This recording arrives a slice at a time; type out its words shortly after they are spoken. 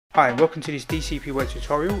Hi, welcome to this DCP web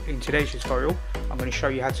tutorial. In today's tutorial, I'm going to show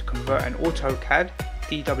you how to convert an AutoCAD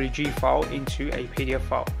DWG file into a PDF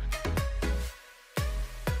file.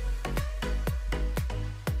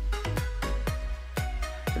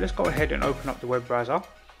 So let's go ahead and open up the web browser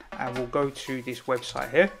and we'll go to this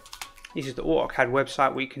website here. This is the AutoCAD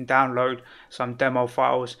website where you can download some demo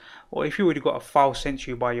files, or if you already got a file sent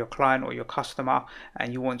to you by your client or your customer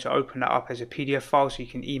and you want to open that up as a PDF file so you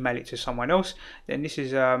can email it to someone else, then this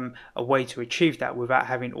is a way to achieve that without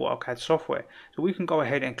having AutoCAD software. So we can go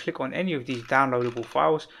ahead and click on any of these downloadable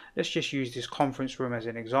files. Let's just use this conference room as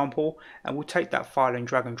an example, and we'll take that file and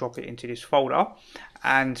drag and drop it into this folder,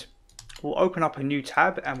 and we'll open up a new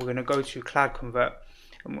tab and we're going to go to Cloud Convert.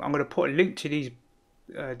 I'm going to put a link to these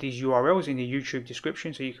URLs in the YouTube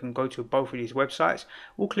description so you can go to both of these websites.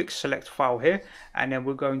 We'll click select file here, and then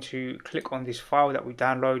we're going to click on this file that we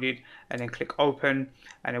downloaded and then click open,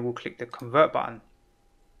 and then we'll click the convert button.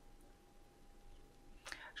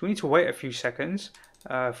 So we need to wait a few seconds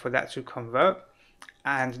for that to convert,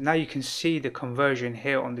 and now you can see the conversion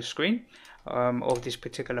here on the screen of this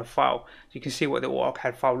particular file. So you can see what the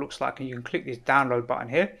AutoCAD file looks like, and you can click this download button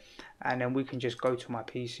here, and then we can just go to my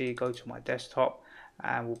PC, go to my desktop,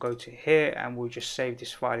 and we'll go to here and we'll just save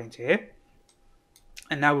this file into here.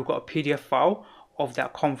 And now we've got a PDF file of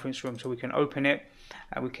that conference room, so we can open it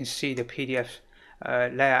and we can see the PDF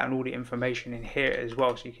layout and all the information in here as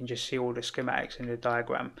well. So you can just see all the schematics and the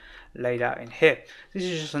diagram laid out in here. This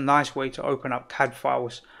is just a nice way to open up CAD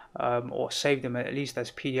files or save them at least as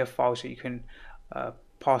PDF files so you can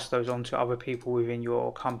pass those on to other people within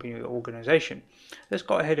your company or organization. Let's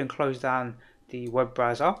go ahead and close down the web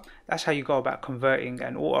browser. That's how you go about converting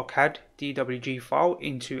an AutoCAD DWG file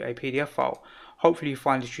into a PDF file. Hopefully you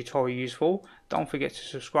find this tutorial useful. Don't forget to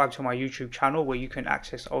subscribe to my YouTube channel where you can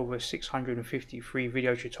access over 650 free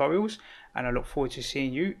video tutorials, and I look forward to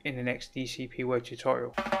seeing you in the next DCP web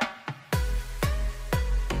tutorial.